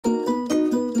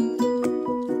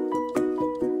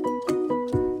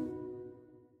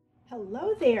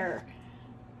share.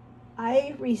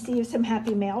 I received some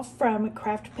happy mail from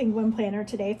Craft Penguin Planner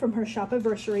today from her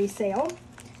Shopiversary sale.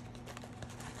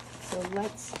 So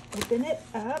let's open it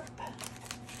up.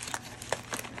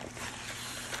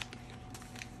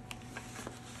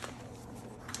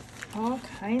 All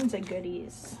kinds of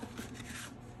goodies.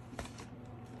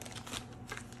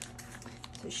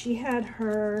 So she had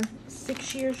her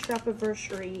 6-year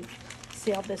Shopiversary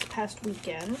sale this past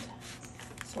weekend.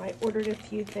 So I ordered a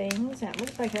few things, and it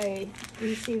looks like I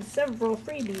received several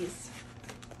freebies.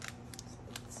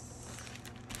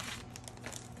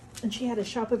 And she had a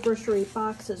Shopiversary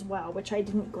box as well, which I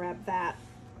didn't grab that.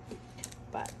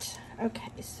 But, okay,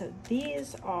 so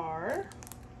these are...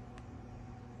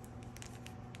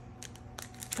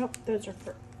 Oh, those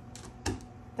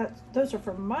are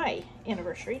for my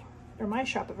anniversary, or my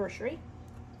Shopiversary,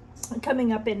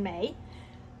 coming up in May.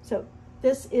 So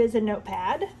this is a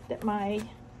notepad that my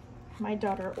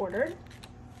daughter ordered.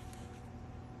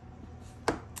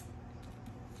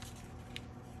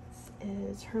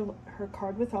 This is her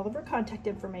card with all of her contact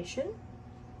information.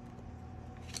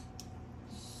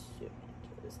 Zoom in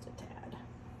just a tad.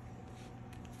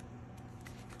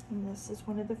 And this is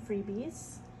one of the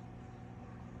freebies.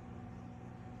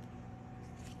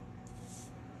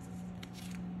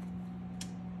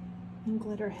 And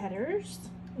glitter headers,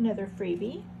 another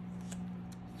freebie.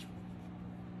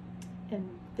 And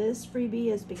this freebie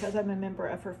is because I'm a member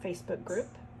of her Facebook group.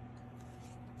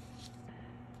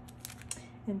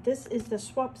 And this is the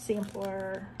swap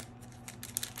sampler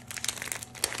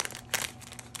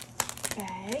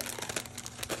bag. Let's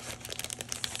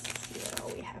see what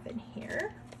all we have in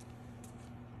here.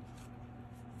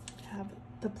 We have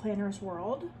the Planner's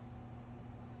World,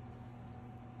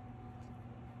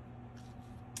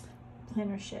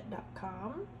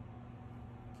 plannershit.com,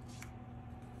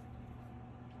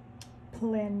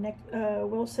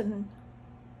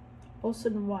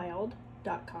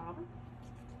 wilsonwild.com,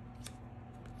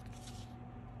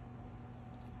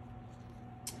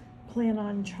 Plan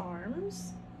on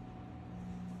Charms,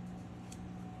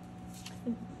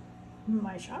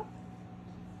 my shop,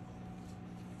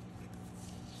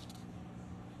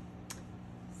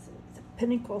 so the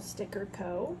Pinnacle Sticker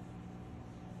Co.,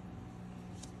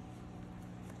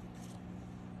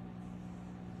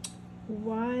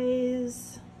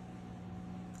 Wise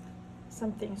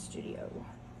something studio.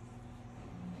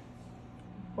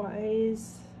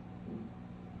 Wise,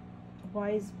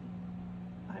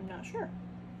 I'm not sure.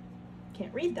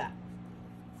 Can't read that.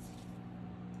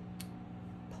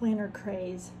 Planner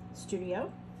Craze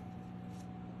Studio.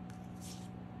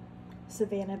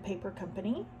 Savannah Paper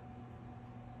Company.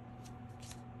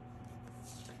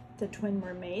 The Twin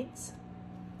Mermaids.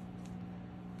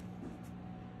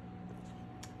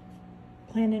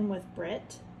 Planning with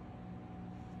Brit.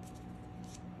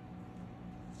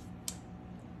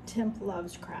 Temp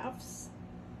Loves Crafts.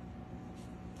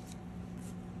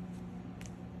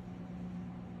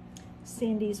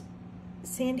 Sandy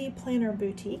Planner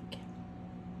Boutique.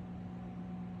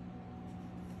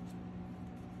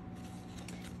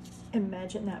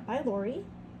 Imagine That by Lori.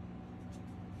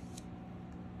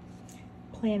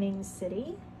 Planning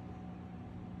City.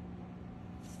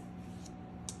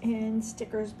 And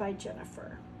Stickers by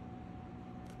Jennifer.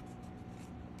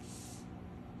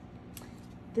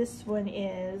 This one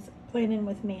is Planning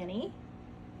with Manny.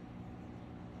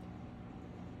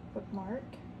 Bookmark.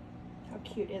 How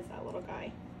cute is that little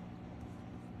guy?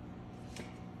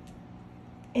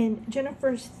 And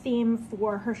Jennifer's theme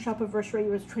for her Shopiversary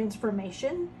was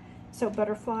transformation. So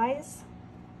butterflies.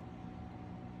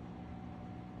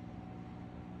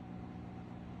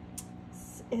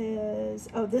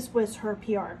 This was her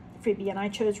PR freebie, and I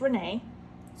chose Renee,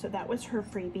 so that was her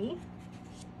freebie.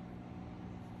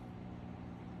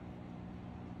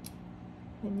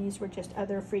 And these were just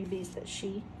other freebies that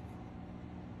she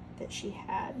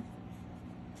had.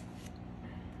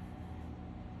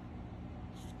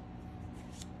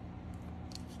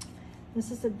 This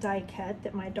is a die cut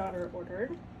that my daughter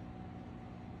ordered.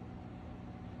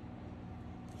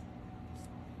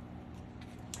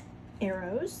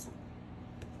 Arrows.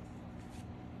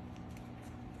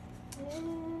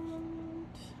 And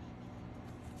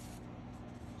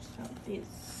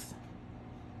these,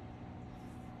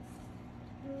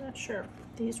 I'm not sure.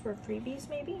 These were freebies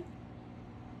maybe?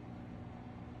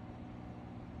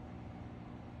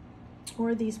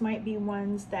 Or these might be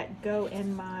ones that go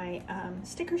in my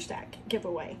sticker stack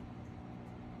giveaway.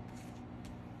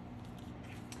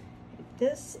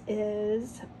 This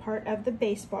is part of the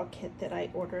baseball kit that I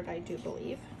ordered, I do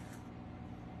believe.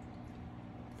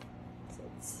 So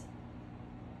it's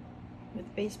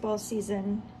with baseball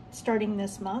season starting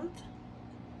this month.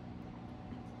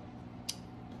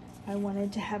 I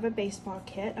wanted to have a baseball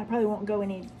kit. I probably won't go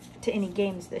to any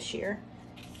games this year.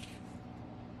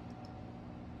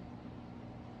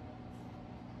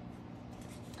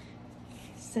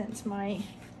 Since my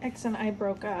ex and I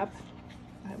broke up,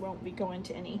 I won't be going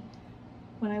to any.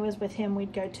 When I was with him,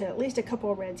 we'd go to at least a couple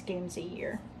of Reds games a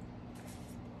year.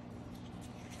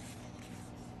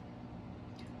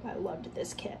 I loved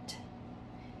this kit.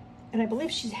 And I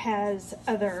believe she has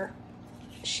other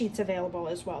sheets available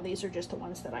as well. These are just the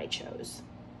ones that I chose.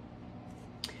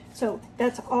 So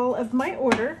that's all of my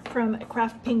order from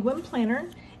Craft Penguin Planner,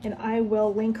 and I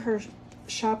will link her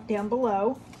shop down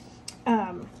below.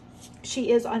 She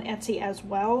is on Etsy as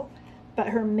well, but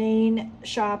her main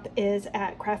shop is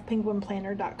at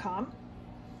craftpenguinplanner.com.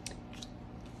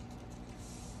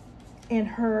 And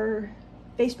her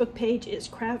Facebook page is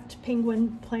Craft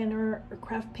Penguin Planner, or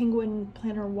Craft Penguin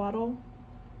Planner Waddle,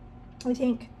 I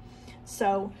think.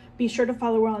 So be sure to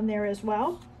follow her on there as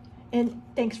well. And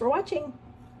thanks for watching.